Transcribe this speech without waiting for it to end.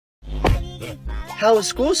How was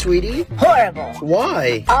school, sweetie? Horrible.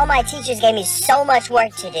 Why? All my teachers gave me so much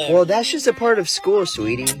work to do. Well, that's just a part of school,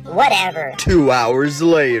 sweetie. Whatever. 2 hours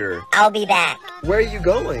later. I'll be back. Where are you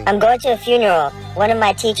going? I'm going to a funeral. One of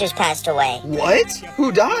my teachers passed away. What?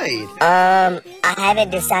 Who died? I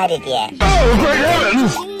haven't decided yet.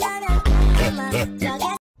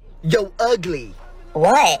 Yo, ugly.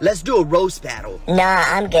 What? Let's do a roast battle. Nah,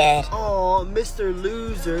 I'm good. Aw, Mr.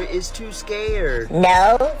 Loser is too scared.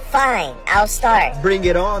 No? Fine. I'll start. Bring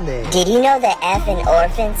it on then. Did you know that F in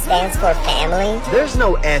orphan stands for family? There's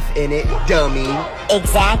no F in it, dummy.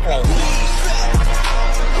 Exactly.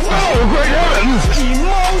 Oh, great heavens!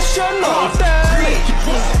 Emotional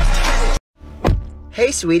damage!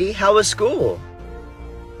 Hey, sweetie, how was school?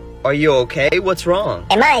 Are you okay? What's wrong?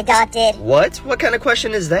 Am I adopted? What? What kind of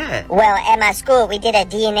question is that? Well, at my school, we did a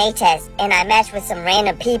DNA test, and I matched with some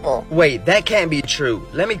random people. Wait, that can't be true.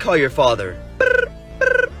 Let me call your father.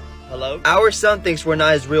 Hello? Our son thinks we're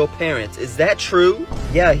not his real parents. Is that true?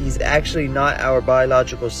 Yeah, he's actually not our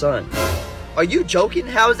biological son. Are you joking?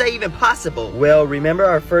 How is that even possible? Well, remember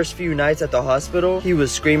our first few nights at the hospital? He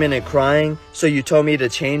was screaming and crying, so you told me to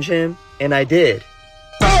change him, and I did.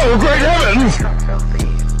 Oh, great heavens!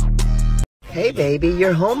 Hey, baby,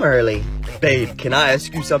 you're home early. Babe, can I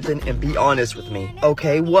ask you something and be honest with me?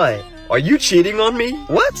 Okay, what? Are you cheating on me?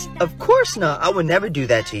 What? Of course not. I would never do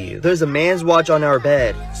that to you. There's a man's watch on our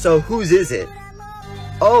bed. So whose is it?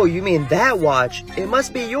 Oh, you mean that watch? It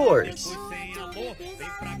must be yours.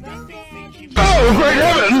 Oh, great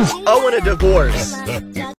heavens! I want a divorce.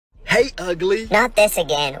 Hey, ugly. Not this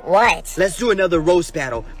again. What? Let's do another roast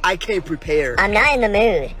battle. I came prepared. I'm not in the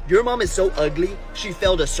mood. Your mom is so ugly, she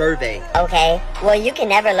failed a survey. Okay, well you can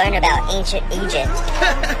never learn about ancient Egypt.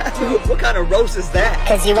 What kind of roast is that?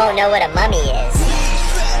 Because you won't know what a mummy is.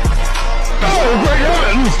 Oh, great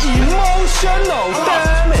heavens! Emotional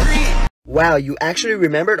damage! Wow, you actually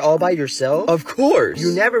remembered all by yourself? Of course.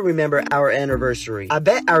 You never remember our anniversary. I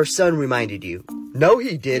bet our son reminded you. No,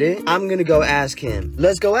 he didn't. I'm gonna go ask him.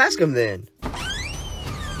 Let's go ask him then.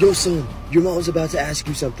 Yo, son, your mom's about to ask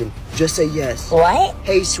you something. Just say yes. What?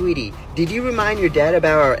 Hey, sweetie, did you remind your dad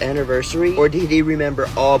about our anniversary, or did he remember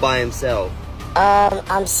all by himself?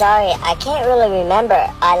 I'm sorry. I can't really remember.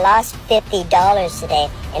 I lost $50 today,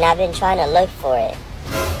 and I've been trying to look for it.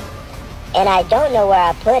 And I don't know where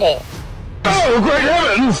I put it. Oh, great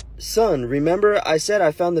heavens! Son, remember I said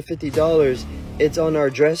I found the $50. It's on our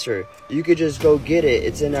dresser. You could just go get it.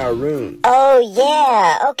 It's in our room. Oh,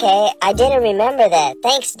 yeah. Okay. I didn't remember that.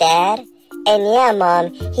 Thanks, Dad. And yeah,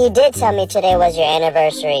 Mom, he did tell me today was your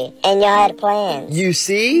anniversary, and y'all had plans. You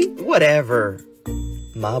see? Whatever.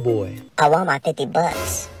 My boy. I want my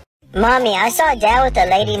 $50. Mommy, I saw Dad with the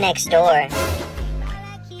lady next door.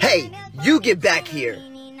 Hey, you get back here.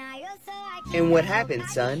 And what happened,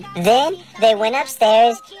 son? Then they went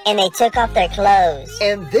upstairs and they took off their clothes.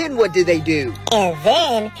 And then what did they do? And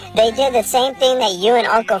then they did the same thing that you and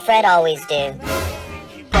Uncle Fred always do.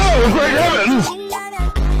 Oh, great heavens!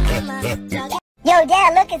 Yo,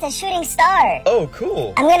 Dad, look, it's a shooting star. Oh,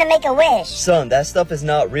 cool. I'm gonna make a wish. Son, that stuff is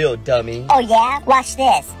not real, dummy. Oh, yeah? Watch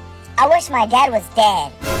this. I wish my dad was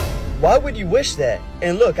dead. Why would you wish that?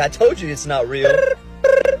 And look, I told you it's not real.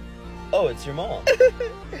 Oh, it's your mom.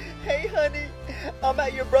 Hey, honey, I'm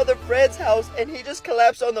at your brother Fred's house, and he just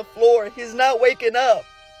collapsed on the floor. He's not waking up.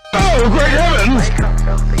 Oh, great heavens!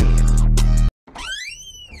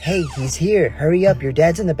 Hey, he's here. Hurry up. Your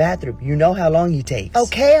dad's in the bathroom. You know how long he takes.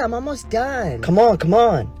 Okay, I'm almost done. Come on, come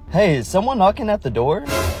on. Hey, is someone knocking at the door?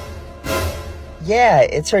 Yeah,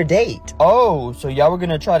 it's her date. Oh, so y'all were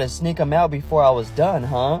gonna try to sneak him out before I was done,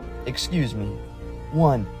 huh? Excuse me.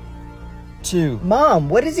 1, 2. Mom,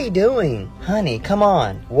 what is he doing? Honey, come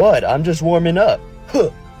on. What? I'm just warming up. Huh.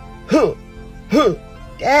 Huh. Huh.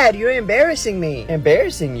 Dad, you're embarrassing me.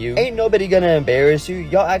 Embarrassing you? Ain't nobody gonna embarrass you.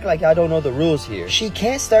 Y'all act like I don't know the rules here. She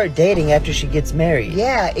can't start dating after she gets married.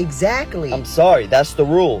 Yeah, exactly. I'm sorry, that's the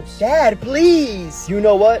rules. Dad, please. You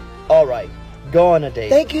know what? Alright, go on a date.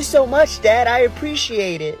 Thank you so much, Dad. I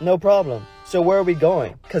appreciate it. No problem. So where are we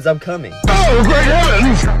going? Cause I'm coming. Oh, great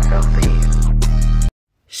heavens!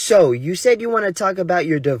 So, you said you want to talk about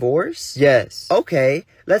your divorce? Yes. Okay,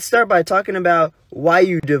 let's start by talking about why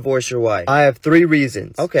you divorced your wife. I have 3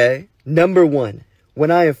 reasons. Okay. Number 1, when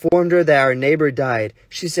I informed her that our neighbor died,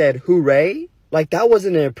 she said, hooray? Like that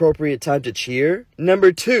wasn't an appropriate time to cheer.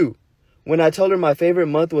 Number 2, when I told her my favorite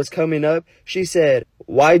month was coming up, she said,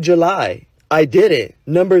 why July? I did it.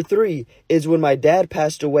 Number 3 is when my dad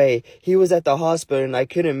passed away. He was at the hospital and I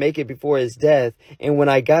couldn't make it before his death. And when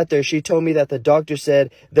I got there, she told me that the doctor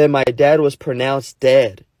said that my dad was pronounced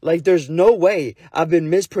dead. Like, there's no way. I've been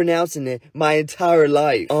mispronouncing it my entire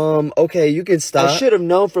life. Okay, you can stop. I should have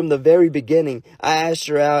known from the very beginning. I asked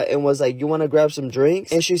her out and was like, you want to grab some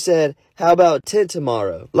drinks? And she said, how about 10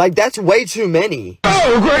 tomorrow? Like, that's way too many.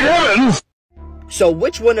 Oh, great heavens! So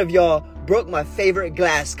which one of y'all broke my favorite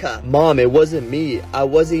glass cup? Mom, it wasn't me. I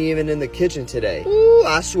wasn't even in the kitchen today. Ooh,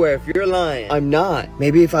 I swear, if you're lying, I'm not.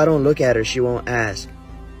 Maybe if I don't look at her, she won't ask.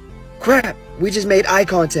 Crap, we just made eye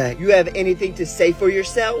contact. You have anything to say for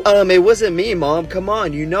yourself? It wasn't me, Mom. Come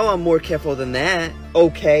on, you know I'm more careful than that.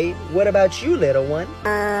 Okay, what about you, little one?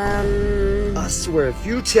 I swear, if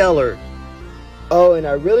you tell her. Oh, and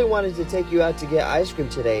I really wanted to take you out to get ice cream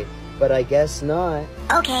today, but I guess not.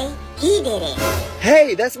 Okay, he did it.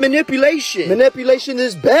 Hey, that's manipulation. Manipulation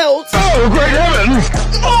is belt. Oh, great heavens!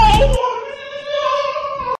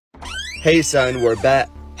 Hey, son, we're back.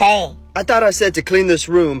 Hey. I thought I said to clean this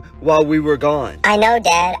room while we were gone. I know,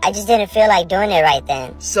 Dad. I just didn't feel like doing it right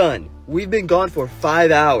then. Son, we've been gone for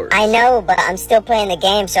 5 hours. I know, but I'm still playing the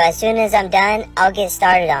game, so as soon as I'm done, I'll get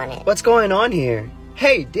started on it. What's going on here?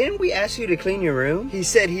 Hey, didn't we ask you to clean your room? He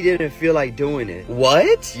said he didn't feel like doing it.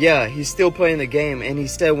 What? Yeah, he's still playing the game, and he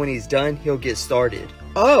said when he's done, he'll get started.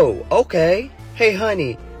 Oh, okay. Hey,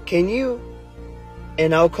 honey, can you?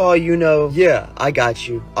 And I'll call you know. Yeah, I got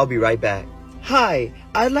you. I'll be right back. Hi,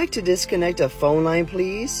 I'd like to disconnect a phone line,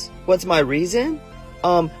 please. What's my reason?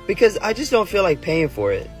 Because I just don't feel like paying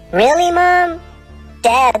for it. Really, Mom?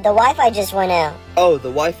 Dad, the Wi-Fi just went out. Oh, the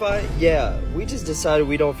Wi-Fi? Yeah, we just decided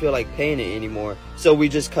we don't feel like paying it anymore, so we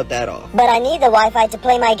just cut that off. But I need the Wi-Fi to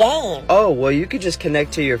play my game. Oh, well, you could just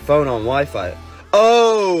connect to your phone on Wi-Fi.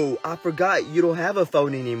 Oh, I forgot you don't have a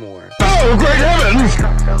phone anymore. Oh, great heavens!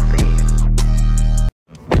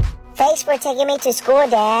 Thanks for taking me to school,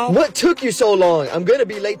 Dad. What took you so long? I'm gonna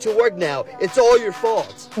be late to work now. It's all your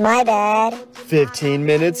fault. My bad. 15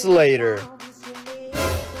 minutes later.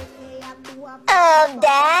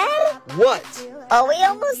 Dad? What? Are we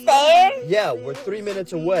almost there? Yeah, we're 3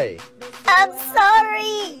 minutes away. I'm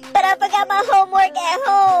sorry, but I forgot my homework at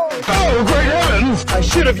home. Oh, great heavens! I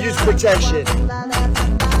should have used protection.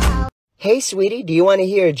 Hey, sweetie, do you want to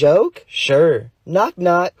hear a joke? Sure. Knock,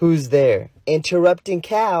 knock. Who's there? Interrupting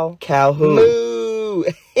cow. Cow who? Moo!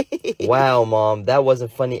 Wow, Mom, that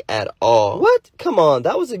wasn't funny at all. What? Come on,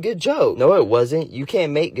 that was a good joke. No, it wasn't. You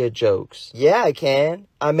can't make good jokes. Yeah, I can.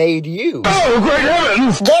 I made you. Oh, great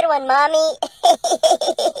heavens! Good one, Mommy.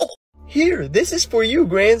 Here, this is for you,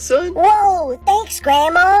 grandson. Whoa, thanks,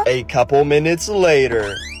 Grandma. A couple minutes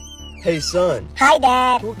later. Hey, son. Hi,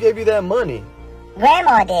 Dad. Who gave you that money?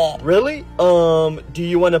 Grandma did. Really? Do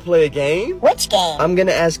you want to play a game? Which game? I'm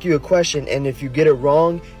gonna ask you a question, and if you get it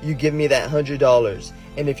wrong, you give me that $100.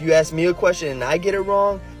 And if you ask me a question and I get it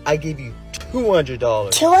wrong, I give you $200.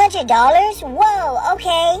 $200? Whoa,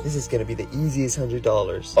 okay. This is gonna be the easiest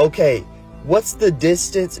 $100. Okay, what's the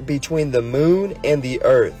distance between the moon and the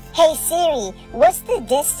earth? Hey Siri, what's the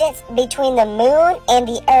distance between the moon and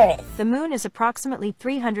the earth? The moon is approximately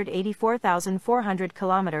 384,400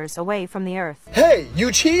 kilometers away from the earth. Hey,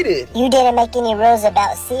 you cheated! You didn't make any rules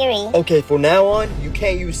about Siri. Okay, from now on, you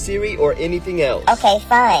can't use Siri or anything else. Okay,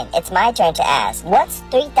 fine. It's my turn to ask. What's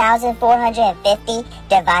 3,450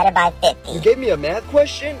 divided by 50? You gave me a math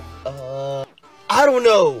question? I don't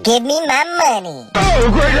know. Give me my money. Oh,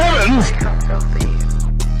 great heavens!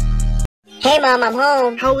 Hey, Mom, I'm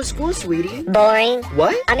home. How was school, sweetie? Boring.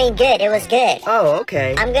 What? I mean, good. It was good. Oh,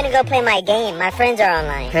 okay. I'm gonna go play my game. My friends are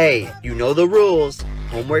online. Hey, you know the rules.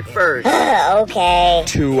 Homework first. Okay.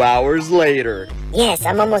 2 hours later. Yes,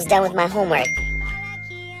 I'm almost done with my homework.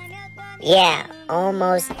 Yeah,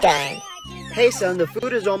 almost done. Hey, son, the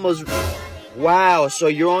food is almost... Wow, so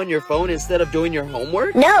you're on your phone instead of doing your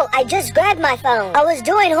homework? No, I just grabbed my phone. I was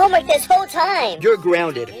doing homework this whole time. You're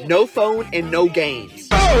grounded. No phone and no games.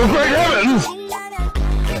 Oh, great heavens!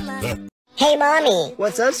 Hey, Mommy.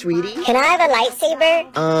 What's up, sweetie? Can I have a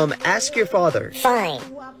lightsaber? Ask your father. Fine.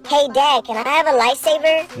 Hey, Dad, can I have a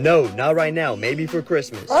lightsaber? No, not right now. Maybe for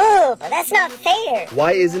Christmas. Oh, but that's not fair.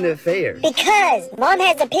 Why isn't it fair? Because Mom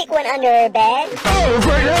has to pick one under her bed. Oh,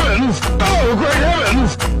 great heavens! Oh, great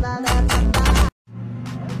heavens!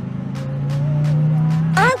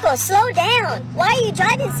 Uncle, slow down. Why are you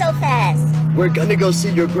driving so fast? We're gonna go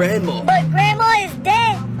see your grandma. But Grandma is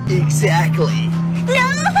dead. Exactly.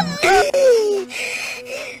 No!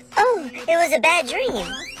 Oh, it was a bad dream.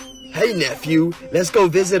 Hey, nephew, let's go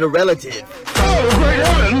visit a relative. Oh, great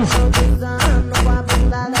heavens!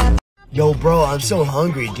 Yo, bro, I'm so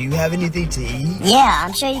hungry. Do you have anything to eat? Yeah,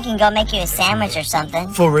 I'm sure you can go make you a sandwich or something.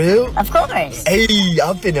 For real? Of course. Hey,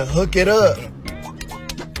 I'm finna hook it up.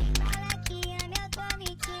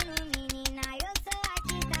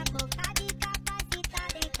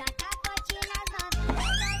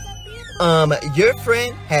 Your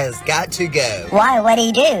friend has got to go. Why? What'd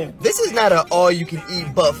he do? This is not an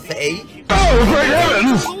all-you-can-eat buffet. Oh, great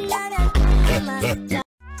heavens!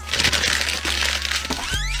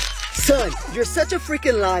 Son, you're such a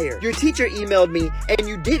freaking liar. Your teacher emailed me, and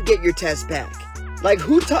you did get your test back. Like,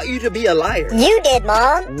 who taught you to be a liar? You did,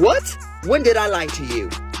 Mom. What? When did I lie to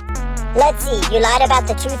you? Let's see, you lied about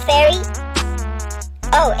the Tooth Fairy?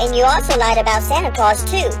 Oh, and you also lied about Santa Claus,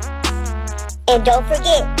 too. And don't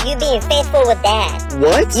forget, you being faithful with Dad.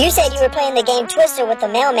 What? You said you were playing the game Twister with the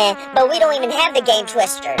mailman, but we don't even have the game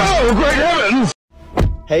Twister. Oh, great heavens!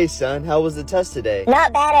 Hey, son, how was the test today?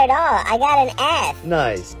 Not bad at all. I got an F.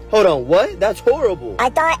 Nice. Hold on, what? That's horrible. I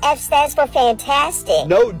thought F stands for fantastic.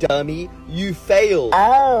 No, dummy. You failed.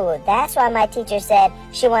 Oh, that's why my teacher said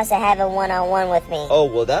she wants to have a one-on-one with me. Oh,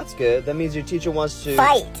 well, that's good. That means your teacher wants to...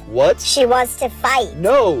 Fight. What? She wants to fight.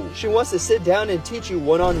 No, she wants to sit down and teach you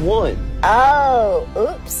one-on-one. Oh,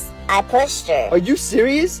 oops. I pushed her. Are you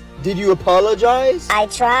serious? Did you apologize? I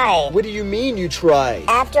tried. What do you mean you tried?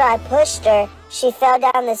 After I pushed her, she fell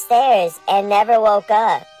down the stairs and never woke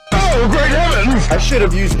up. Oh, great heavens! I should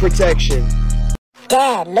have used protection.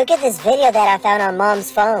 Dad, look at this video that I found on Mom's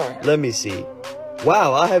phone. Let me see.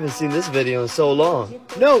 Wow, I haven't seen this video in so long.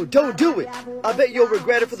 No, don't do it. I bet you'll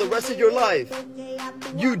regret it for the rest of your life.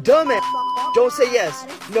 You dumbass. Don't say yes.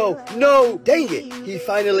 No, no. Dang it. He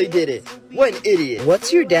finally did it. What an idiot.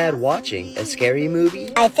 What's your dad watching? A scary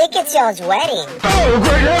movie? I think it's y'all's wedding. Oh,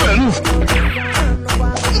 great heavens!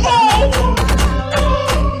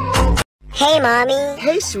 Hey, Mommy.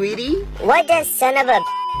 Hey, sweetie. What does son of a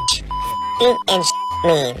and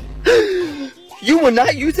mean? You will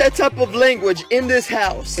not use that type of language in this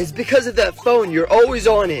house. It's because of that phone. You're always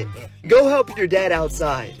on it. Go help your dad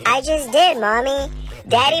outside. I just did, Mommy.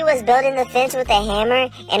 Daddy was building the fence with a hammer,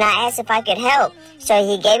 and I asked if I could help. So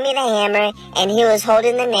he gave me the hammer, and he was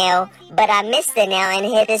holding the nail, but I missed the nail and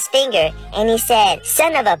hit his finger. And he said,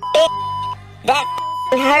 son of a bitch, that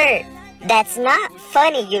hurt. That's not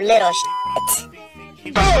funny, you little shit.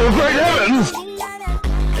 Oh, great heavens!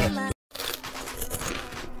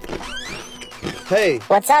 Hey.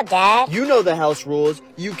 What's up, Dad? You know the house rules.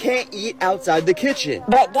 You can't eat outside the kitchen.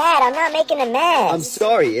 But, Dad, I'm not making a mess. I'm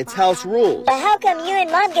sorry, it's house rules. But how come you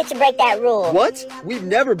and Mom get to break that rule? What? We've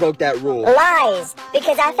never broke that rule. Lies.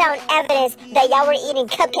 Because I found evidence that y'all were eating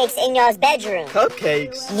cupcakes in y'all's bedroom.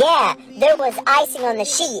 Cupcakes? Yeah, there was icing on the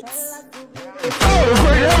sheets. Oh,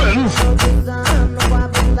 great heavens!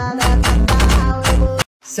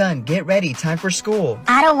 Son, get ready. Time for school.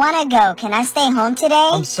 I don't want to go. Can I stay home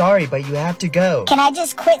today? I'm sorry, but you have to go. Can I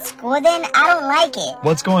just quit school then? I don't like it.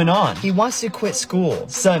 What's going on? He wants to quit school.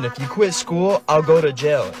 Son, if you quit school, I'll go to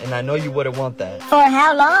jail, and I know you wouldn't want that. For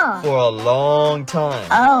how long? For a long time.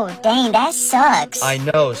 Oh, dang, that sucks. I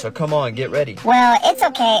know, so come on, get ready. Well, it's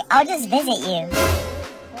okay. I'll just visit you.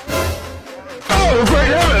 Oh, great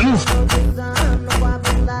heavens!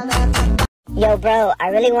 Yo, bro, I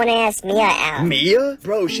really want to ask Mia out. Mia?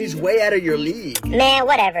 Bro, she's way out of your league. Man,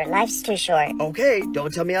 whatever. Life's too short. Okay,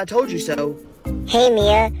 don't tell me I told you so. Hey,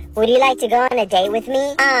 Mia, would you like to go on a date with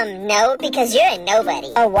me? No, because you're a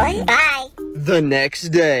nobody. Oh, what? Bye. The next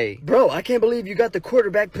day. Bro, I can't believe you got the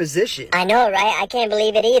quarterback position. I know, right? I can't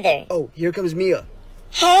believe it either. Oh, here comes Mia.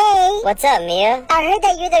 Hey! What's up, Mia? I heard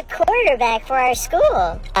that you're the quarterback for our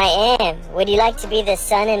school. I am. Would you like to be the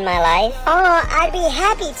son in my life? Oh, I'd be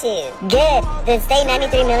happy to. Good. Then stay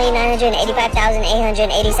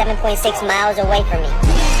 93,985,887.6 miles away from me.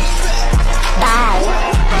 Bye.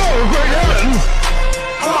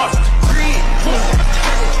 Oh, great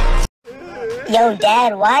heavens! Yo,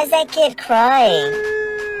 Dad, why is that kid crying?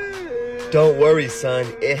 Don't worry, son.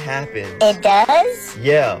 It happens. It does?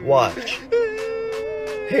 Yeah, watch.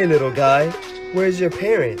 Hey, little guy. Where's your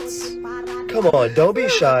parents? Come on, don't be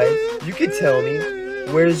shy. You can tell me.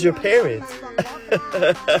 Where's your parents?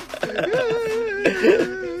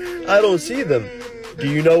 I don't see them. Do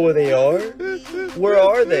you know where they are? Where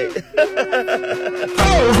are they?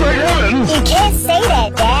 Oh, great heavens! You can't say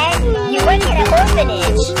that, Dad. You work at an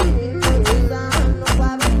orphanage.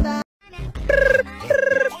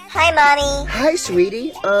 Hi, Mommy. Hi,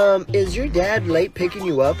 sweetie. Is your dad late picking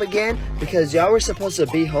you up again? Because y'all were supposed to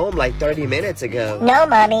be home like 30 minutes ago. No,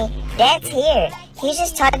 Mommy. Dad's here. He's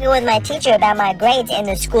just talking with my teacher about my grades in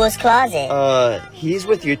the school's closet. He's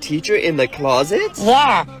with your teacher in the closet?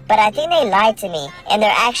 Yeah, but I think they lied to me, and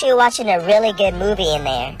they're actually watching a really good movie in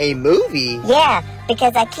there. A movie? Yeah,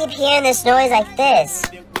 because I keep hearing this noise like this.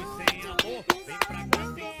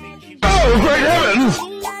 Oh, great heavens!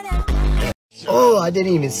 Oh, I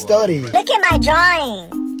didn't even study. Look at my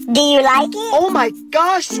drawing. Do you like it? Oh my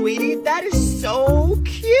gosh, sweetie, that is so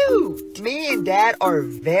cute. Me and Dad are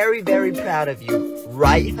very, very proud of you.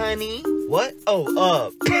 Right, honey? What?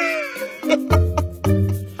 Oh,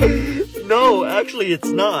 No, actually it's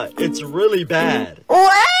not. It's really bad.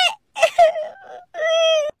 What?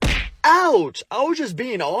 Ouch! I was just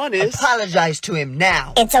being honest. Apologize to him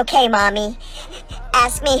now. It's okay, Mommy.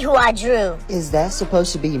 Ask me who I drew. Is that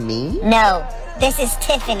supposed to be me? No, this is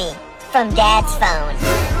Tiffany from Dad's phone.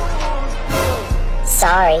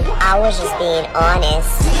 Sorry, I was just being honest.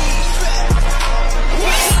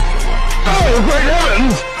 Oh, great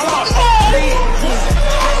heavens!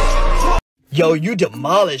 Yo, you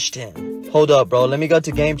demolished him. Hold up, bro. Let me go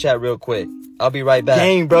to game chat real quick. I'll be right back.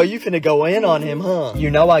 Dang, bro, you finna go in on him, huh?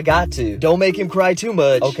 You know I got to. Don't make him cry too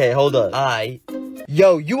much. Okay, hold up.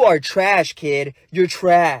 Yo, you are trash, kid. You're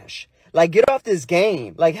trash. Like, get off this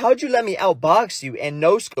game. Like, how'd you let me outbox you and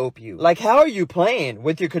no-scope you? Like, how are you playing?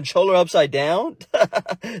 With your controller upside down?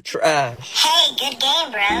 Trash. Hey, good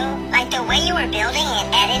game, bro. Like, the way you were building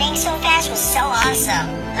and editing so fast was so awesome.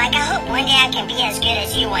 Like, I hope one day I can be as good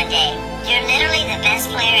as you one day. You're literally the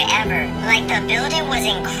best player ever. Like, the building was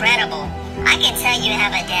incredible. I can tell you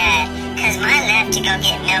have a dad, because mine left to go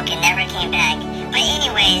get milk and never came back. But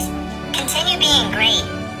anyways, continue being great.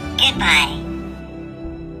 Goodbye.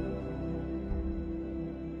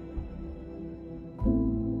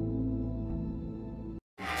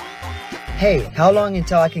 Hey, how long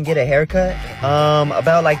until I can get a haircut?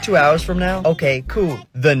 About like 2 hours from now? Okay, cool.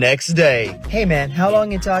 The next day. Hey man, how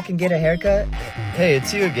long until I can get a haircut? Hey,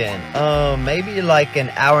 it's you again. Maybe like an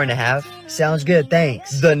hour and a half. Sounds good,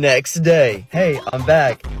 thanks. The next day. Hey, I'm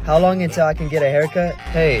back. How long until I can get a haircut?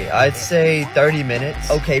 Hey, I'd say 30 minutes.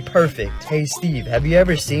 Okay, perfect. Hey Steve, have you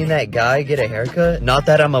ever seen that guy get a haircut? Not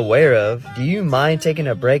that I'm aware of. Do you mind taking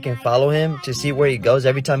a break and follow him to see where he goes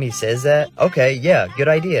every time he says that? Okay, yeah, good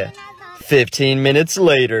idea. 15 minutes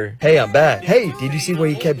later. Hey, I'm back. Hey, did you see where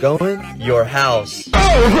he kept going? Your house.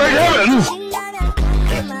 Oh, great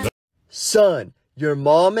heavens! Son, your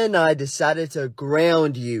mom and I decided to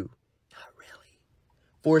ground you. Not really.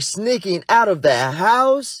 For sneaking out of the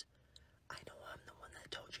house? I know I'm the one that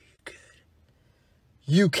told you you could.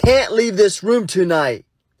 You can't leave this room tonight.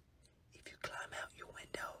 If you climb out your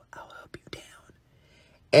window, I'll help you down.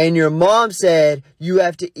 And your mom said you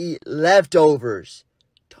have to eat leftovers.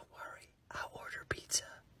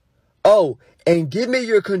 Oh, and give me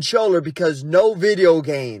your controller because no video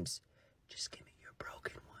games. Just give me your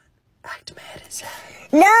broken one. Act mad and sad.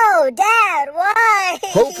 No, Dad, why?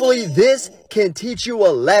 Hopefully this can teach you a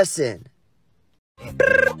lesson.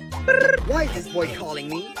 Why is this boy calling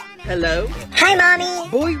me? Hello? Hi, Mommy.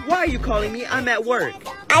 Boy, why are you calling me? I'm at work.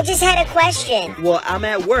 I just had a question. Well, I'm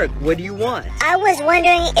at work. What do you want? I was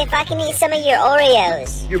wondering if I can eat some of your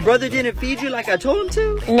Oreos. Your brother didn't feed you like I told him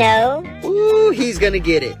to? No. Ooh, he's gonna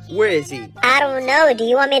get it. Where is he? I don't know. Do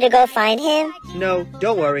you want me to go find him? No,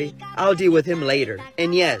 don't worry. I'll deal with him later.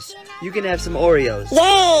 And yes, you can have some Oreos.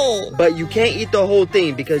 Yay! But you can't eat the whole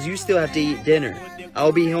thing because you still have to eat dinner.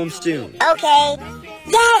 I'll be home soon. Okay.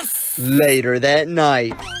 Yes! Later that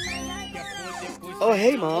night. Oh,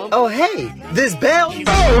 hey, Mom. Oh, hey, this bell.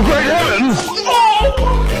 Oh, great heavens!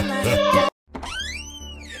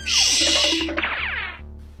 Shh.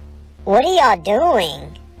 What are y'all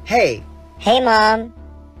doing? Hey, Hey, Mom.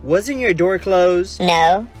 wasn't your door closed?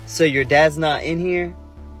 No. So your dad's not in here?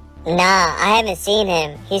 Nah, I haven't seen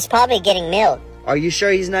him. He's probably getting milk. Are you sure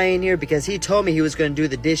he's not in here? Because he told me he was going to do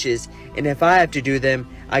the dishes. And if I have to do them,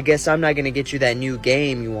 I guess I'm not going to get you that new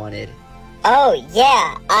game you wanted. Oh,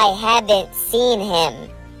 yeah. I haven't seen him.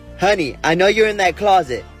 Honey, I know you're in that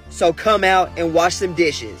closet. So come out and wash some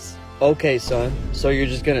dishes. Okay, son. So you're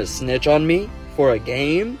just going to snitch on me for a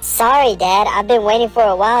game? Sorry, Dad. I've been waiting for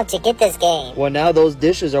a while to get this game. Well, now those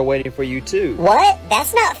dishes are waiting for you too. What?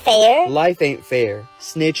 That's not fair. Life ain't fair.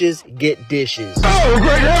 Snitches get dishes. Oh,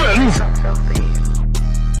 great heavens!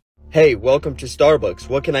 Hey, welcome to Starbucks.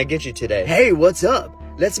 What can I get you today? Hey, what's up?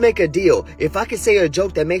 Let's make a deal. If I can say a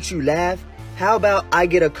joke that makes you laugh, how about I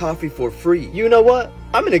get a coffee for free? You know what?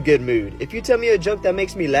 I'm in a good mood. If you tell me a joke that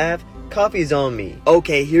makes me laugh, coffee's on me.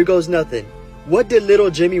 Okay, here goes nothing. What did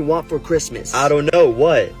little Jimmy want for Christmas? I don't know.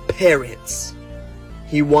 What? Parents.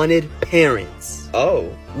 He wanted parents. Oh.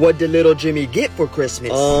 What did little Jimmy get for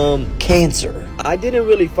Christmas? Cancer. I didn't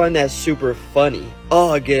really find that super funny.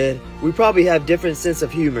 Oh, good. We probably have different sense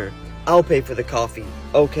of humor. I'll pay for the coffee.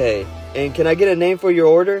 Okay. And can I get a name for your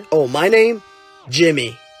order? Oh, my name?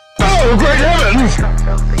 Jimmy. Oh, great heavens!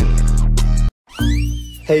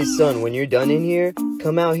 Hey, son, when you're done in here,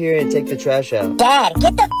 come out here and take the trash out. Dad,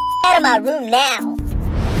 get the out of my room now.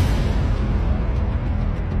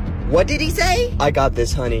 What did he say? I got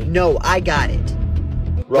this, honey. No, I got it.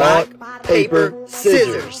 rock, paper,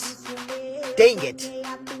 scissors. Dang it.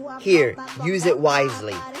 Here, use it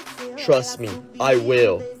wisely. Trust me, I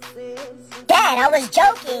will. Dad, I was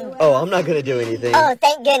joking. Oh, I'm not gonna do anything. Oh,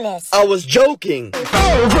 thank goodness. I was joking.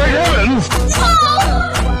 Oh, great heavens!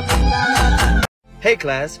 Hey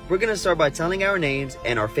class, we're gonna start by telling our names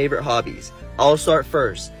and our favorite hobbies. I'll start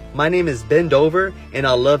first. My name is Ben Dover, and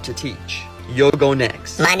I love to teach. You'll go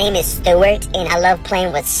next. My name is Stuart, and I love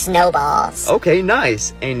playing with snowballs. Okay,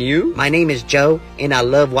 nice. And you? My name is Joe, and I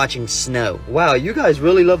love watching snow. Wow, you guys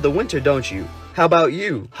really love the winter, don't you? How about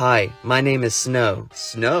you? Hi, my name is Snow.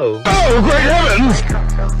 Snow? Oh, great heavens!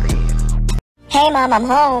 Hey, Mom, I'm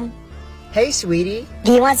home. Hey, sweetie.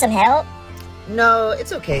 Do you want some help? No,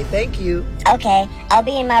 it's okay, thank you. Okay, I'll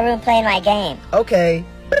be in my room playing my game. Okay.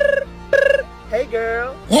 Hey,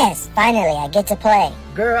 girl. Yes, finally, I get to play.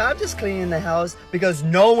 Girl, I'm just cleaning the house because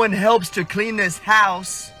no one helps to clean this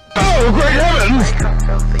house. Oh, great heavens!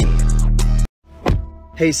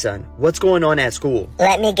 Hey, son, what's going on at school?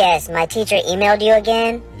 Let me guess, my teacher emailed you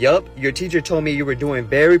again? Yup, your teacher told me you were doing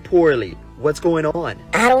very poorly. What's going on?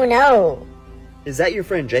 I don't know. Is that your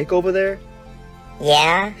friend Jake over there?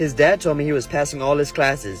 Yeah? His dad told me he was passing all his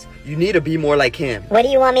classes. You need to be more like him. What do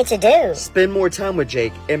you want me to do? Spend more time with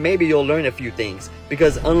Jake, and maybe you'll learn a few things.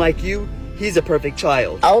 Because unlike you, he's a perfect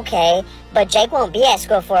child. Okay, but Jake won't be at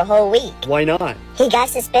school for a whole week. Why not? He got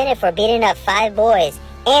suspended for beating up 5 boys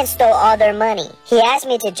and stole all their money. He asked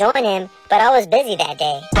me to join him, but I was busy that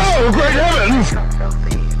day. Oh, great heavens!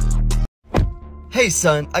 Hey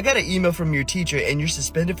son, I got an email from your teacher and you're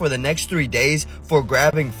suspended for the next 3 days for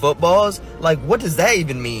grabbing footballs? Like, what does that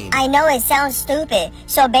even mean? I know it sounds stupid.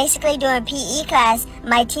 So basically during PE class,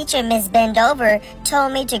 my teacher, Miss Bendover,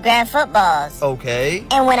 told me to grab footballs. Okay.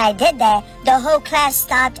 And when I did that, the whole class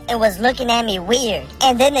stopped and was looking at me weird.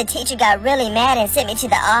 And then the teacher got really mad and sent me to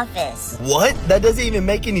the office. What? That doesn't even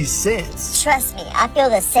make any sense. Trust me, I feel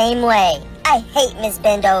the same way. I hate Miss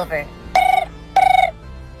Bendover.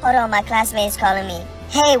 Hold on, my classmate's calling me.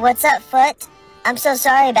 Hey, what's up, Foot? I'm so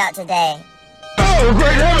sorry about today. Oh,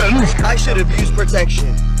 great heavens! I should have used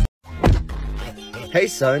protection. Hey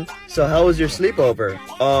son, so how was your sleepover?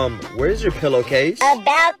 Where's your pillowcase?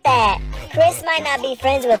 About that, Chris might not be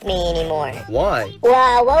friends with me anymore. Why? Well,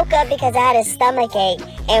 I woke up because I had a stomachache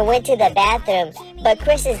and went to the bathroom, but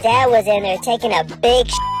Chris's dad was in there taking a big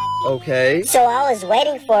Okay. So I was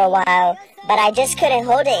waiting for a while, but I just couldn't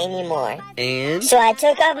hold it anymore. And? So I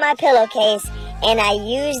took off my pillowcase and I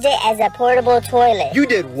used it as a portable toilet. You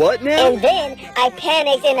did what now? And then I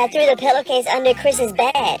panicked and I threw the pillowcase under Chris's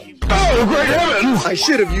bed. Oh, great heavens! I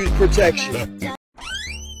should have used protection.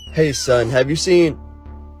 Hey son, have you seen...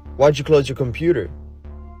 Why'd you close your computer?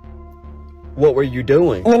 What were you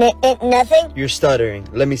doing? Nothing? You're stuttering.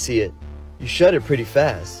 Let me see it. You shut it pretty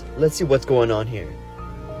fast. Let's see what's going on here.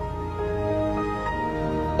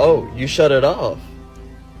 Oh, you shut it off.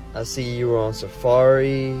 I see you were on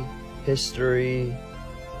Safari, History.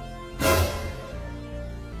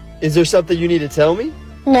 Is there something you need to tell me?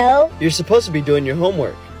 No. You're supposed to be doing your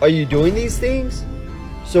homework. Are you doing these things?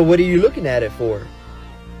 So what are you looking at it for?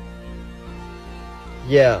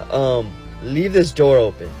 Yeah, leave this door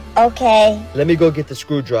open. Okay. Let me go get the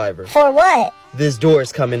screwdriver. For what? This door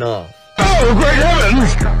is coming off. Oh, great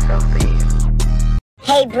heavens!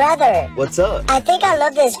 Hey, brother. What's up? I think I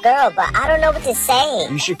love this girl, but I don't know what to say.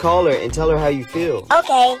 You should call her and tell her how you feel.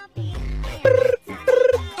 Okay.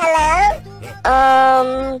 Hello?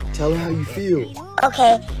 Tell her how you feel.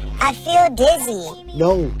 Okay. I feel dizzy.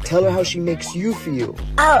 No, tell her how she makes you feel.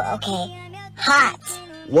 Oh, okay. Hot.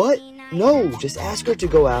 What? No, just ask her to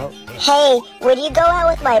go out. Hey, would you go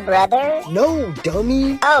out with my brother? No,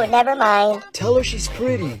 dummy. Oh, never mind. Tell her she's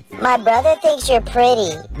pretty. My brother thinks you're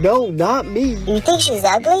pretty. No, not me. You think she's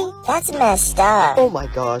ugly? That's messed up. Oh my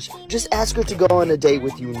gosh, just ask her to go on a date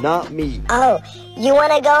with you, not me. Oh, you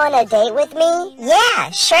want to go on a date with me? Yeah,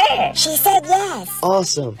 sure. She said yes.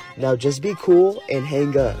 Awesome. Now just be cool and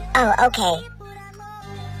hang up. Oh, okay.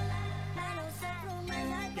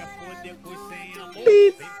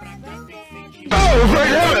 Beep. Oh, great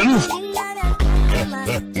heavens!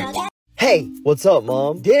 Hey, what's up,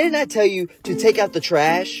 Mom? Didn't I tell you to take out the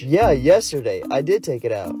trash? Yeah, yesterday. I did take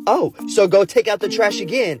it out. Oh, so go take out the trash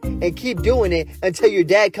again and keep doing it until your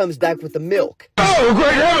dad comes back with the milk. Oh,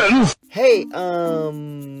 great heavens! Hey,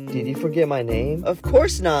 did you forget my name? Of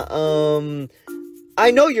course not.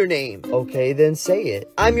 I know your name. Okay, then say it.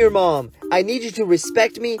 I'm your mom. I need you to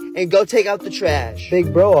respect me and go take out the trash.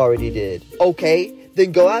 Big bro already did. Okay,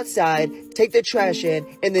 then go outside, take the trash in,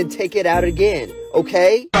 and then take it out again,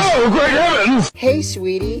 okay? Oh, great heavens! Hey,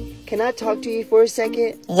 sweetie, can I talk to you for a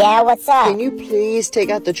second? Yeah, what's up? Can you please take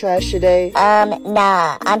out the trash today?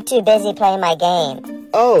 Nah, I'm too busy playing my game.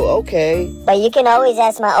 Oh, okay. But you can always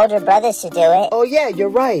ask my older brothers to do it. Oh, yeah, you're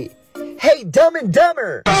right. Hey, Dumb and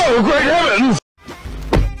Dumber! Oh, great heavens!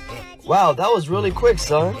 Wow, that was really quick,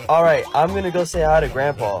 son. Alright, I'm gonna go say hi to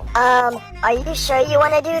Grandpa. Are you sure you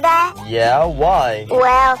want to do that? Yeah, why?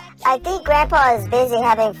 Well, I think Grandpa is busy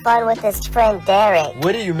having fun with his friend Derek.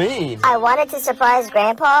 What do you mean? I wanted to surprise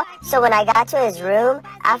Grandpa, so when I got to his room,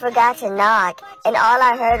 I forgot to knock, and all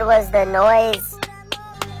I heard was the noise.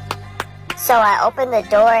 So I opened the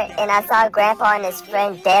door, and I saw Grandpa and his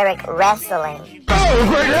friend Derek wrestling. Oh,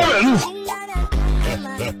 great heavens!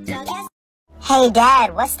 Hey,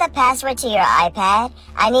 Dad, what's the password to your iPad?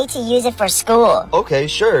 I need to use it for school. Okay,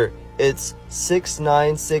 sure. It's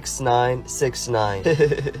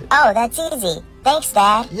 696969. Oh, that's easy. Thanks,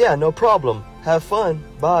 Dad. Yeah, no problem. Have fun.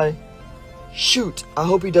 Bye. Shoot, I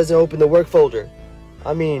hope he doesn't open the work folder.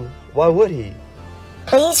 I mean, why would he?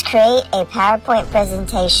 Please create a PowerPoint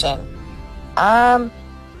presentation. Where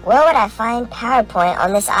would I find PowerPoint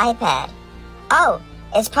on this iPad? Oh,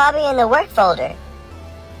 it's probably in the work folder.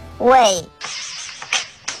 Wait.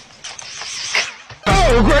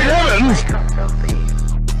 Oh, great heavens!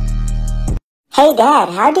 Hey, Dad,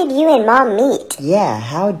 how did you and Mom meet? Yeah,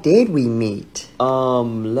 how did we meet?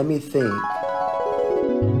 Let me think.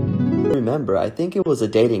 Remember, I think it was a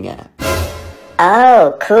dating app.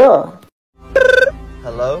 Oh, cool.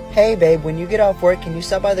 Hello? Hey, babe, when you get off work, can you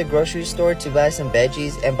stop by the grocery store to buy some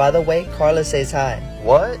veggies? And by the way, Carla says hi.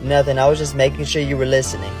 What? Nothing, I was just making sure you were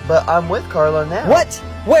listening. But I'm with Carla now. What?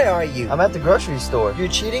 Where are you? I'm at the grocery store. You're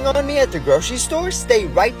cheating on me at the grocery store? Stay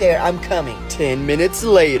right there, I'm coming. 10 minutes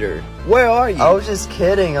later. Where are you? I was just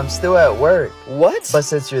kidding, I'm still at work. What? But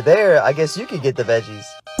since you're there, I guess you could get the veggies.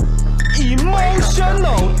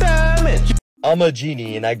 Emotional damage! I'm a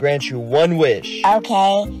genie and I grant you one wish.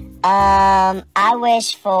 Okay, I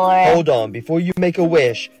wish for... Hold on, before you make a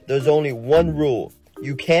wish, there's only one rule.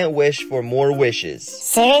 You can't wish for more wishes.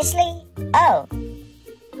 Seriously? Oh.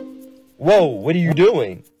 Whoa, what are you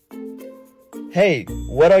doing? Hey,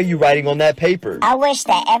 what are you writing on that paper? I wish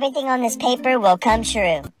that everything on this paper will come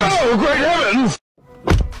true. Oh, great heavens!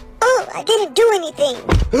 Oh, I didn't do anything.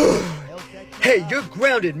 Hey, you're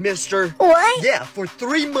grounded, mister. What? Yeah, for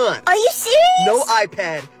 3 months. Are you serious? No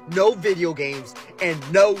iPad, no video games, and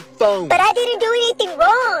no phone. But I didn't do anything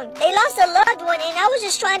wrong. They lost a loved one and I was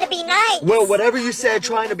just trying to be nice. Well, whatever you said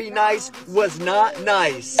trying to be nice was not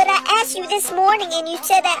nice. But I asked you this morning and you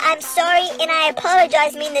said that I'm sorry and I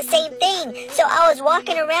apologize mean the same thing. So I was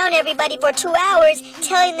walking around everybody for 2 hours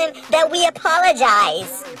telling them that we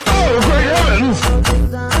apologize. Oh, great heavens!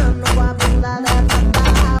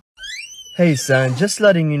 Hey, son, just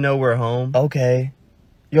letting you know we're home. Okay.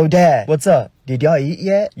 Yo, Dad, what's up? Did y'all eat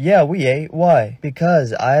yet? Yeah, we ate. Why?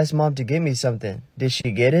 Because I asked Mom to get me something. Did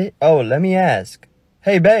she get it? Oh, let me ask.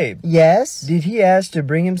 Hey, babe. Yes? Did he ask to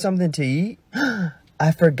bring him something to eat?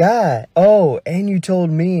 I forgot. Oh, and you told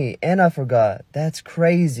me, and I forgot. That's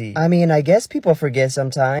crazy. I mean, I guess people forget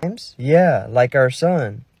sometimes. Yeah, like our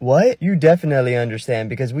son. What? You definitely understand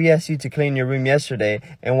because we asked you to clean your room yesterday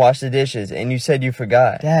and wash the dishes and you said you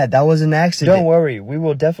forgot. Dad, that was an accident. Don't worry, we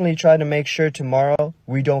will definitely try to make sure tomorrow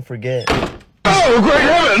we don't forget. Oh, great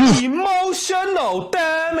heavens! Emotional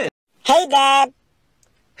damage! Hey, Dad.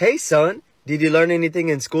 Hey, son. Did you learn anything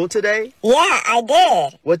in school today? Yeah, I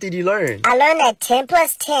did. What did you learn? I learned that 10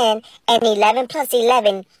 plus 10 and 11 plus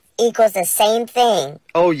 11 equals the same thing.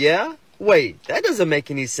 Oh, yeah? Wait, that doesn't make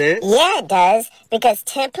any sense. Yeah, it does. Because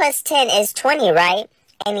 10 plus 10 is 20, right?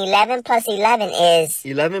 And 11 plus 11 is...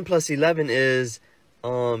 11 plus 11 is,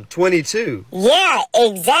 22. Yeah,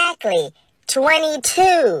 exactly.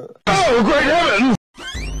 22. Oh, great heavens!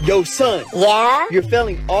 Yo, son. Yeah? You're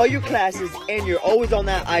failing all your classes and you're always on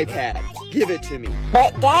that iPad. Give it to me.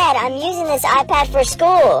 But, Dad, I'm using this iPad for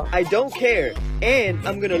school. I don't care. And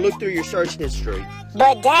I'm gonna look through your search history.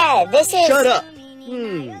 But, Dad, this is... Shut up.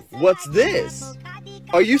 What's this?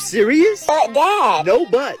 Are you serious? But, Dad... No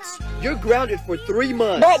buts. You're grounded for 3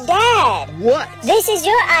 months. But, Dad... What? This is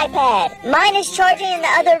your iPad. Mine is charging in the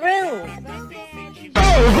other room.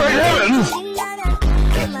 Oh, great heavens!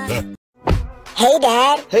 Hey,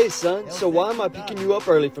 Dad. Hey, son. So why am I picking you up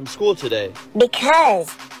early from school today? Because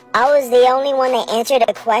I was the only one that answered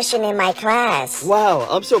a question in my class. Wow,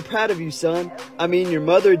 I'm so proud of you, son. I mean, your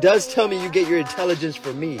mother does tell me you get your intelligence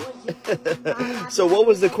from me. So what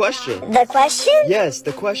was the question? The question? Yes,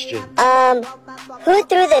 the question. Who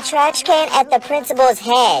threw the trash can at the principal's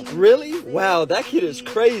head? Really? Wow, that kid is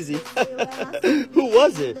crazy. Who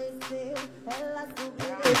was it?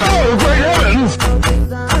 Oh, great heavens!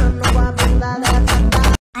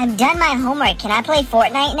 I've done my homework. Can I play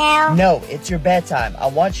Fortnite now? No, it's your bedtime. I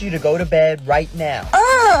want you to go to bed right now.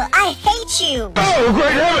 Ugh, I hate you. Oh,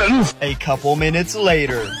 great heavens! A couple minutes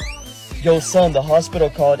later. Yo, son, the hospital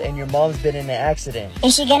called and your mom's been in an accident.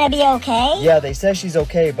 Is she gonna be okay? Yeah, they said she's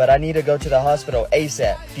okay, but I need to go to the hospital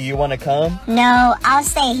ASAP. Do you want to come? No, I'll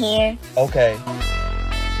stay here. Okay.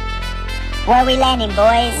 Where are we landing,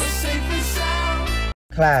 boys?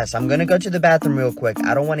 Class, I'm gonna go to the bathroom real quick.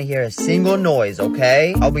 I don't want to hear a single noise,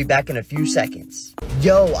 okay? I'll be back in a few seconds.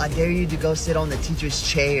 Yo, I dare you to go sit on the teacher's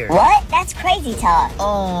chair. What? That's crazy talk.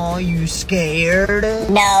 Oh, you scared?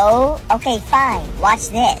 No. Okay, fine. Watch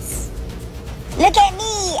this. Look at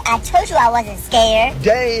me. I told you I wasn't scared.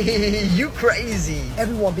 Dang, you crazy.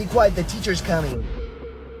 Everyone, be quiet. The teacher's coming.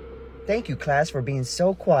 Thank you, class, for being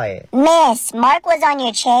so quiet. Miss, Mark was on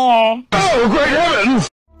your chair. Oh, great heavens!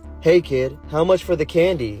 Hey, kid, how much for the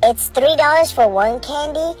candy? It's $3 for one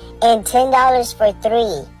candy and $10 for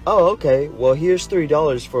three. Oh, okay. Well, here's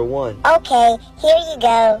 $3 for one. Okay, here you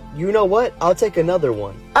go. You know what? I'll take another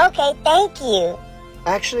one. Okay, thank you.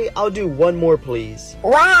 Actually, I'll do one more, please.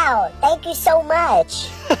 Wow, thank you so much.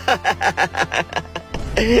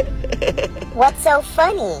 What's so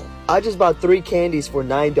funny? I just bought 3 candies for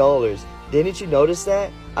 $9. Didn't you notice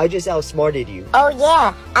that? I just outsmarted you. Oh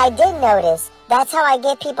yeah, I did notice. That's how I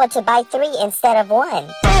get people to buy 3 instead of 1.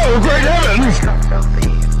 Oh, great heavens!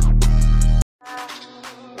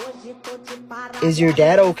 Is your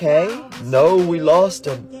dad okay? No, we lost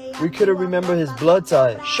him. We couldn't remember his blood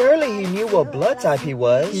type. Surely he knew what blood type he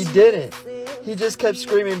was. He didn't. He just kept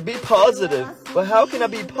screaming, be positive. But how can I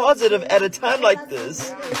be positive at a time like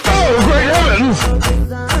this? Oh, great heavens!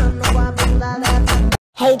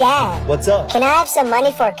 Hey Dad. What's up? Can I have some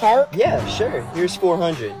money for Coke? Yeah, sure. Here's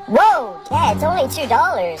 $400. Whoa, Dad, it's only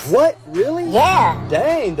 $2. What? Really? Yeah.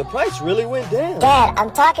 Dang, the price really went down. Dad,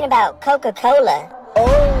 I'm talking about Coca-Cola.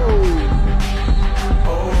 Oh.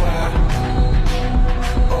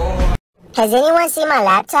 Has anyone seen my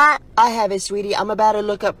laptop? I have it, sweetie. I'm about to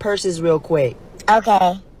look up purses real quick.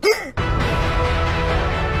 Okay.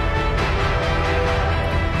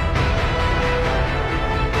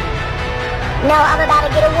 No, I'm about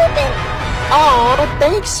to get a whooping. Aw,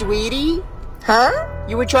 thanks, sweetie. Huh?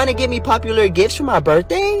 You were trying to get me popular gifts for my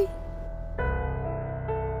birthday?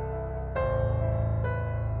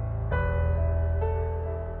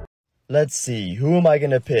 Let's see, who am I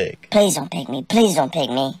gonna pick? Please don't pick me. Please don't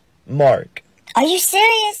pick me. Mark. Are you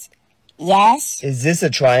serious? Yes. Is this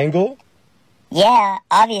a triangle? Yeah,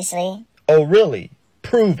 obviously. Oh, really?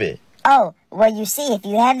 Prove it. Oh, well, you see, if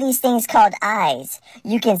you have these things called eyes,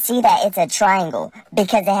 you can see that it's a triangle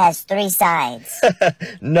because it has 3 sides.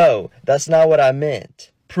 No, that's not what I meant.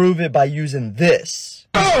 Prove it by using this.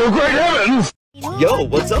 Oh, great heavens! Yo,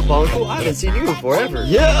 what's up, Uncle? I haven't seen you in forever.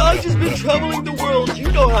 Yeah, I've just been traveling the world. You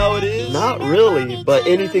know how it is. Not really, but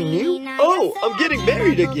anything new? Oh, I'm getting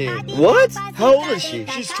married again. What? How old is she?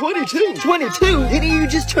 She's 22. 22? Didn't you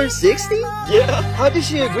just turn 60? Yeah. How did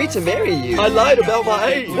she agree to marry you? I lied about my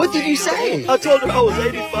age. What did you say? I told her I was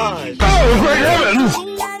 85. Oh, great heavens!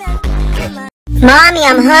 Mommy,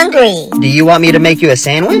 I'm hungry. Do you want me to make you a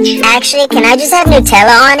sandwich? Actually, can I just have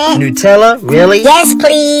Nutella on it? Nutella? Really? Yes,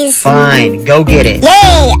 please. Fine, go get it.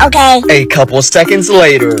 Yay, okay. A couple seconds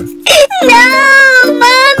later. No,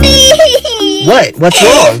 Mommy. What? What's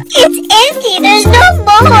wrong? It's empty. There's no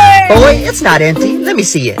more. Boy, it's not empty. Let me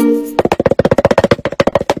see it.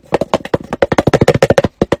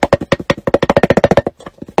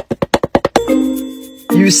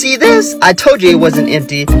 You see this? I told you it wasn't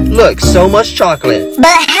empty. Look, so much chocolate.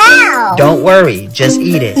 But how? Don't worry, just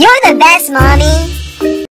eat it. You're the best, Mommy.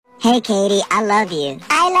 Hey, Katie, I love you.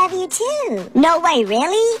 I love you too. No way,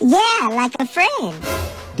 really? Yeah, like a friend.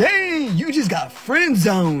 Dang, you just got friend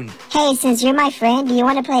zoned. Hey, since you're my friend, do you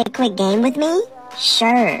want to play a quick game with me?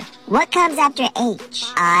 Sure. What comes after H?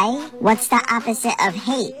 I. What's the opposite of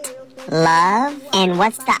hate? Love. And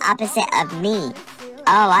what's the opposite of me?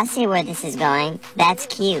 Oh, I see where this is going. That's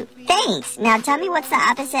cute. Thanks. Now tell me what's the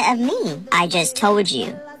opposite of me. I just told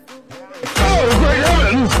you. Oh, great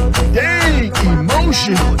heavens! Dang,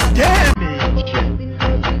 emotional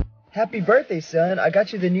damage. Happy birthday, son. I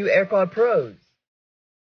got you the new AirPod Pros.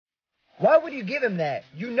 Why would you give him that?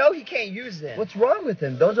 You know he can't use them. What's wrong with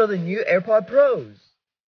him? Those are the new AirPod Pros.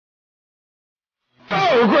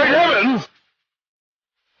 Oh, great heavens!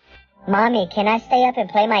 Mommy, can I stay up and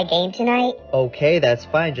play my game tonight? Okay, that's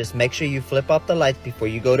fine. Just make sure you flip off the lights before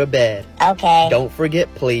you go to bed. Okay. Don't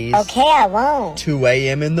forget, please. Okay, I won't. 2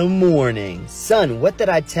 a.m. in the morning. Son, what did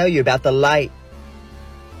I tell you about the light?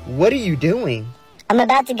 What are you doing? I'm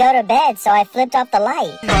about to go to bed, so I flipped off the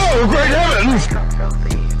light. Oh, great heavens!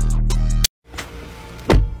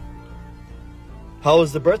 How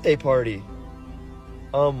was the birthday party?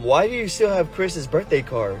 Why do you still have Chris's birthday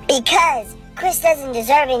card? Because Chris doesn't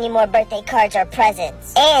deserve any more birthday cards or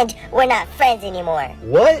presents. And we're not friends anymore.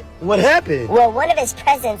 What? What happened? Well, one of his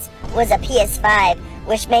presents was a PS5,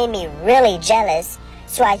 which made me really jealous.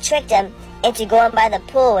 So I tricked him into going by the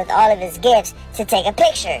pool with all of his gifts to take a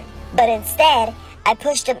picture. But instead, I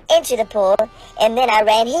pushed him into the pool, and then I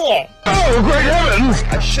ran here. Oh, great heavens!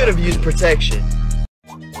 I should have used protection.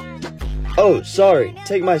 Oh, sorry.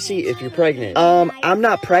 Take my seat if you're pregnant. I'm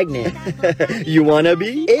not pregnant. You wanna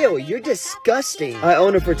be? Ew, you're disgusting. I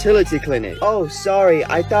own a fertility clinic. Oh, sorry.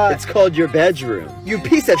 I thought it's called your bedroom. You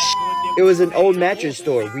piece of shit. It was an old mattress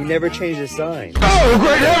store. We never changed the sign. Oh,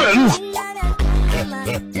 great heavens!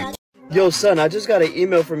 Yo, son, I just got an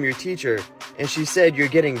email from your teacher, and she said you're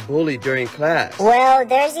getting bullied during class. Well,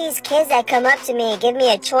 there's these kids that come up to me and give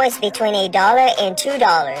me a choice between $1 and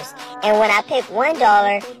 $2. And when I pick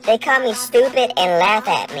 $1, they call me stupid and laugh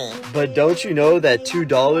at me. But don't you know that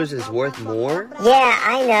 $2 is worth more? Yeah,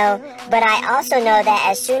 I know. But I also know that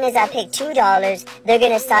as soon as I pick $2, they're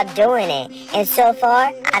gonna stop doing it. And so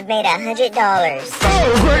far, I've made $100.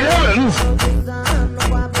 Oh, great heavens!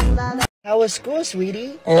 How was school,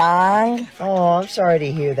 sweetie? Long. Oh, I'm sorry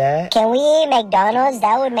to hear that. Can we eat McDonald's?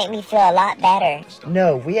 That would make me feel a lot better.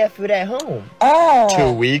 No, we have food at home. Oh.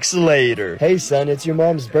 2 weeks later. Hey, son, it's your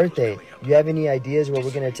mom's birthday. You have any ideas where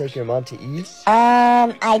we're gonna take your mom to eat?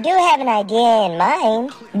 I do have an idea in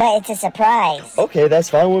mind, but it's a surprise. Okay,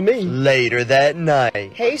 that's fine with me. Later that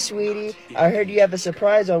night. Hey, sweetie, I heard you have a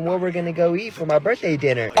surprise on where we're gonna go eat for my birthday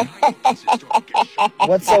dinner.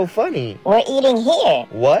 What's so funny? We're eating here.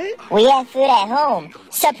 What? We have food at home.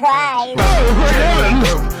 Surprise! Oh, great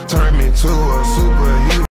heavens! Turn me to a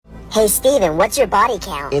superhero. Hey, Steven, what's your body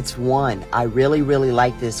count? It's 1. I really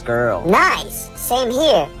like this girl. Nice. Same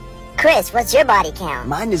here. Chris, what's your body count?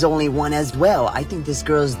 Mine is only 1 as well. I think this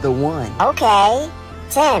girl's the one. Okay.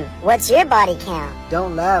 Tim, what's your body count?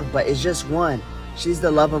 Don't laugh, but it's just 1. She's the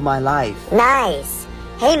love of my life. Nice.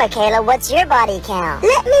 Hey, Michaela, what's your body count?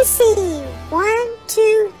 Let me see. 1,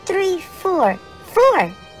 2, 3, 4.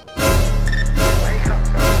 4.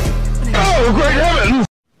 Oh, great heavens!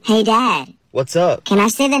 Hey, Dad. What's up? Can I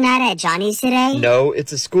stay the night at Johnny's today? No,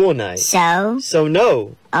 it's a school night. So? So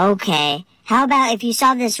no. Okay. How about if you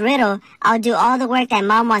solve this riddle, I'll do all the work that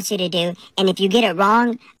Mom wants you to do, and if you get it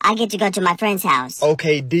wrong, I get to go to my friend's house.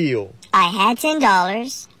 Okay, deal. I had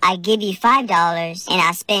 $10, I give you $5, and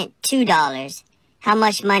I spent $2. How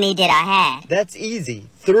much money did I have? That's easy.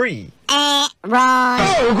 3. Wrong.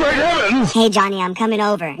 Oh, great heavens! Hey, Johnny, I'm coming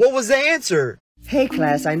over. What was the answer? Hey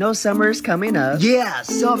class, I know summer's coming up. Yeah,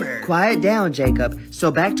 summer. Quiet down, Jacob.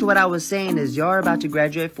 So back to what I was saying is y'all are about to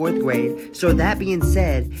graduate 4th grade. So that being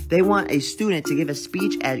said, they want a student to give a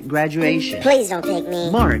speech at graduation. Please don't pick me.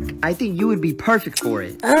 Mark, I think you would be perfect for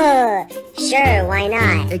it. Sure, why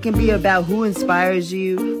not? It can be about who inspires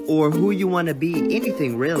you or who you want to be.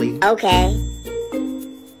 Anything, really. Okay.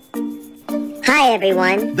 Hi,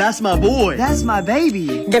 everyone. That's my boy. That's my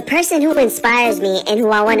baby. The person who inspires me and who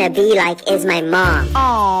I want to be like is my mom.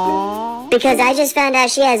 Aww. Because I just found out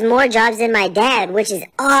she has more jobs than my dad, which is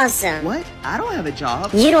awesome. What? I don't have a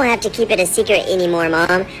job. You don't have to keep it a secret anymore,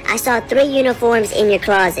 Mom. I saw 3 uniforms in your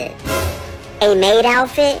closet. A maid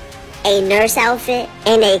outfit, a nurse outfit,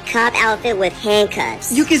 and a cop outfit with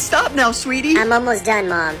handcuffs. You can stop now, sweetie. I'm almost done,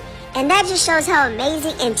 Mom. And that just shows how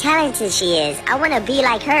amazing and talented she is. I want to be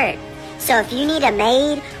like her. So if you need a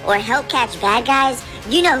maid or help catch bad guys,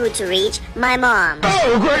 you know who to reach, my mom.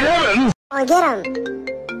 Oh, great heavens! Oh, get him.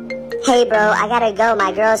 Hey, bro, I gotta go.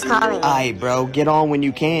 My girl's calling me. Aight, bro, get on when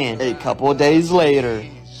you can. A couple of days later.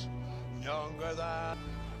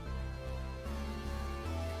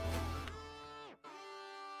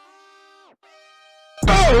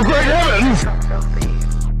 Oh, great heavens!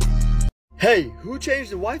 Hey, who changed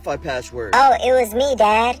the Wi-Fi password? Oh, it was me,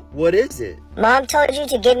 Dad. What is it? Mom told you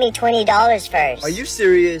to give me $20 first. Are you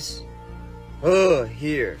serious?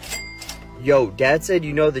 Here. Yo, Dad said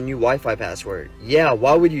you know the new Wi-Fi password. Yeah,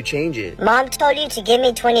 why would you change it? Mom told you to give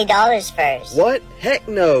me $20 first. What? Heck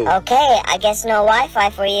no. Okay, I guess no Wi-Fi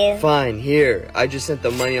for you. Fine, here. I just sent the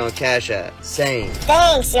money on Cash App. Same.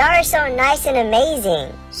 Thanks, y'all are so nice and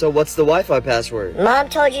amazing. So what's the Wi-Fi password? Mom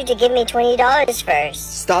told you to give me $20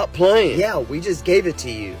 first. Stop playing. Yeah, we just gave it to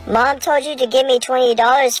you. Mom told you to give me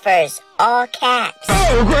 $20 first. All caps.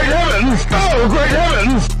 Oh, great heavens! Oh, great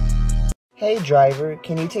heavens! Hey driver,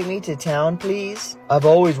 can you take me to town, please? I've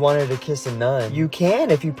always wanted to kiss a nun. You can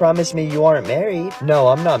if you promise me you aren't married. No,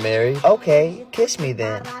 I'm not married. Okay, kiss me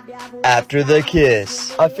then. After the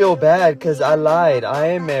kiss. I feel bad because I lied. I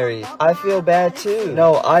am married. I feel bad too.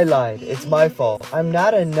 No, I lied. It's my fault. I'm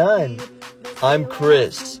not a nun. I'm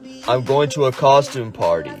Chris. I'm going to a costume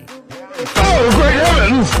party. Oh, great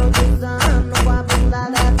heavens!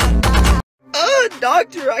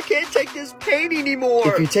 Doctor, I can't take this pain anymore.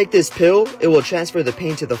 If you take this pill, it will transfer the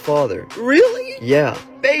pain to the father. Really? Yeah.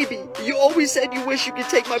 Baby, you always said you wish you could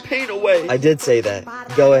take my pain away. I did say that.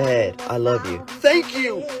 Go ahead. I love you. Thank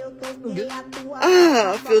you.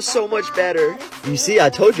 I feel so much better. You see,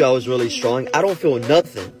 I told you I was really strong. I don't feel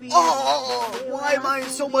nothing. Oh, why am I in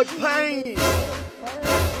so much pain?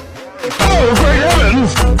 Oh, great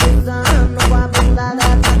heavens!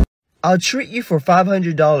 I'll treat you for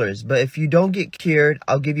 $500, but if you don't get cured,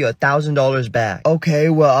 I'll give you $1,000 back. Okay,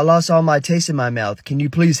 well, I lost all my taste in my mouth. Can you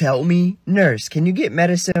please help me? Nurse, can you get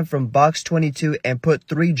medicine from box 22 and put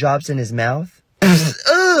 3 drops in his mouth?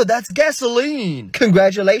 Ugh, that's gasoline.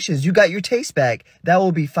 Congratulations, you got your taste back. That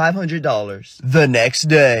will be $500. The next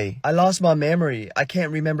day. I lost my memory. I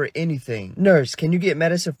can't remember anything. Nurse, can you get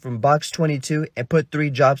medicine from box 22 and put 3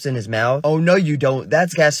 drops in his mouth? Oh, no, you don't.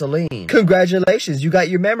 That's gasoline. Congratulations, you got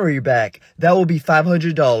your memory back. That will be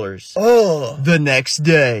 $500. Oh, the next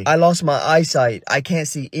day. I lost my eyesight. I can't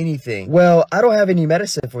see anything. Well, I don't have any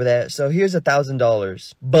medicine for that, so here's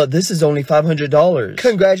 $1,000. But this is only $500.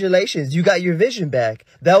 Congratulations, you got your vision back.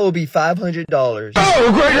 That will be $500.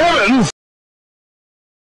 Oh, great heavens!